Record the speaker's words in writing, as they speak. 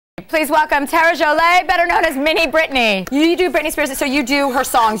Please welcome Terra Jole, better known as Mini Britney. You do Britney Spears, so you do her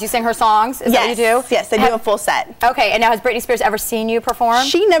songs, you sing her songs? Is that what you do? Yes, I do a full set. Okay, and now has Britney Spears ever seen you perform?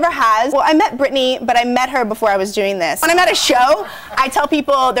 She never has. Well, I met Britney, but I met her before I was doing this. When I'm at a show, I tell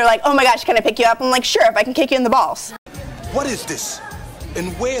people, they're like, oh my gosh, can I pick you up? I'm like, sure, if I can kick you in the balls. What is this?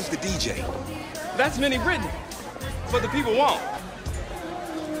 And where's the DJ? That's Mini Britney. What the people want.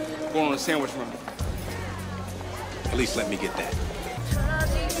 Going on a sandwich run. At least let me get that.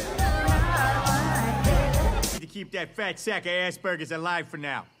 To keep that fat sack of Asperger's alive for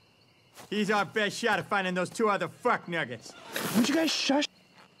now. He's our best shot at finding those two other fuck nuggets. Would you guys shush?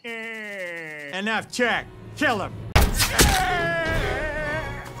 Enough, check. Kill him.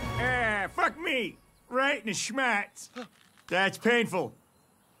 Fuck me. Right in the schmatz. That's painful,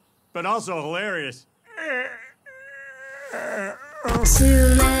 but also hilarious. Two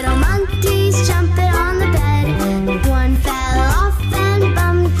little monkeys jumping on the bed. One fell off and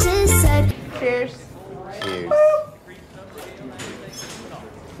bumped his head. Cheers. Cheers.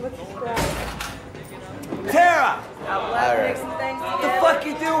 Terra! What the fuck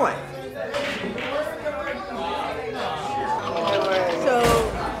you doing? So,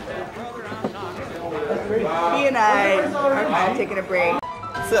 he and I are kind of taking a break.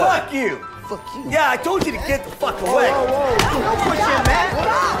 Fuck you! Fuck you. Yeah, I told you to get the fuck away. Don't push him, man.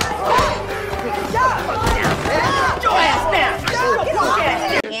 Get your ass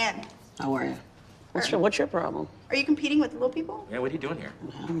down. Ian, How are you? What's your problem? are you competing with little people? Yeah, what are you doing here?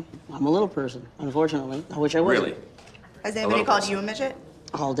 I'm a little person, unfortunately. I wish I was. Really? Has anybody called you a midget?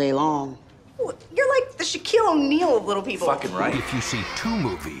 All day long. Ooh, you're like the Shaquille O'Neal of little people. Fucking right. If you see two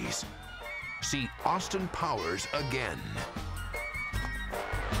movies, see Austin Powers again.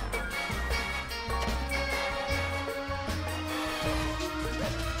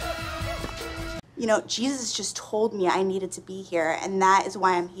 You know, Jesus just told me I needed to be here, and that is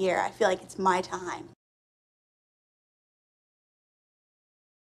why I'm here. I feel like it's my time.